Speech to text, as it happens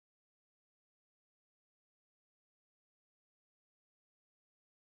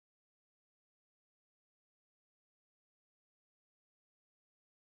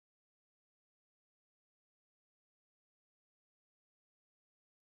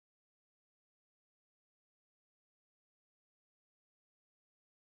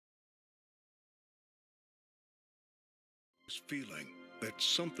Feeling that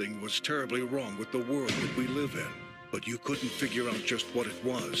something was terribly wrong with the world that we live in, but you couldn't figure out just what it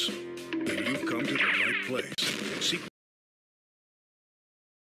was, then you've come to the right place. Seek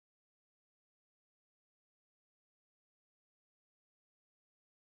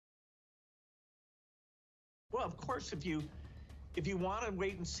Well, of course, if you want to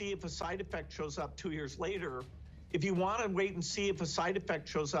wait and see if a side effect shows up 2 years later, if you want to wait and see if a side effect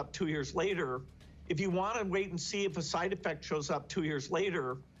shows up 2 years later, if you want to wait and see if a side effect shows up 2 years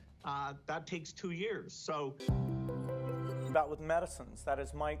later, that takes 2 years. So, about with medicines, that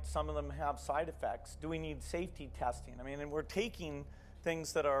is, might some of them have side effects? Do we need safety testing? I mean, and we're taking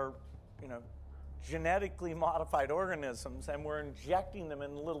things that are, genetically modified organisms, and we're injecting them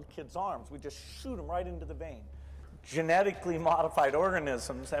in little kids' arms. We just shoot them right into the vein. Genetically modified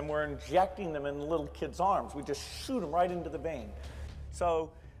organisms, and we're injecting them in little kids' arms. We just shoot them right into the vein. So,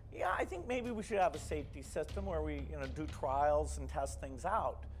 yeah, I think maybe we should have a safety system where we, do trials and test things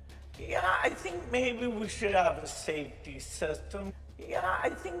out. Yeah, I think maybe we should have a safety system. Yeah, I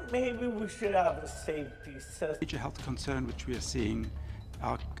think maybe we should have a safety system. Major health concern which we are seeing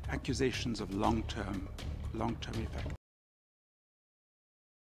are accusations of long-term effect.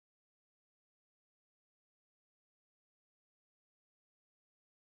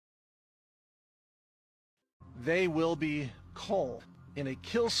 They will be culled in a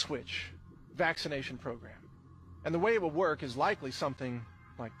kill switch vaccination program. And the way it will work is likely something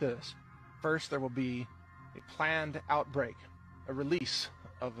like this. First, there will be a planned outbreak, a release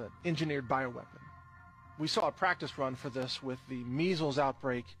of an engineered bioweapon. We saw a practice run for this with the measles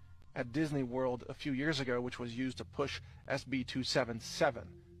outbreak at Disney World a few years ago, which was used to push SB 277,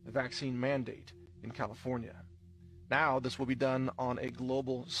 the vaccine mandate in California. Now this will be done on a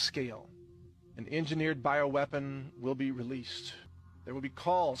global scale. An engineered bioweapon will be released. There will be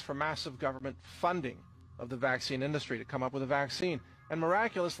calls for massive government funding of the vaccine industry to come up with a vaccine, and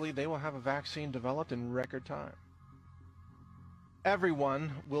miraculously they will have a vaccine developed in record time.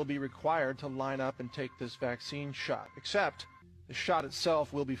 Everyone will be required to line up and take this vaccine shot, except the shot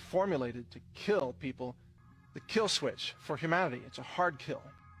itself will be formulated to kill people. The kill switch for humanity. It's a hard kill.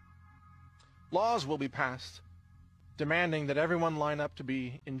 Laws will be passed demanding that everyone line up to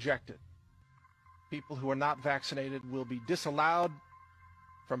be injected. People who are not vaccinated will be disallowed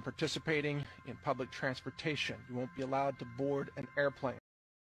from participating in public transportation. You won't be allowed to board an airplane.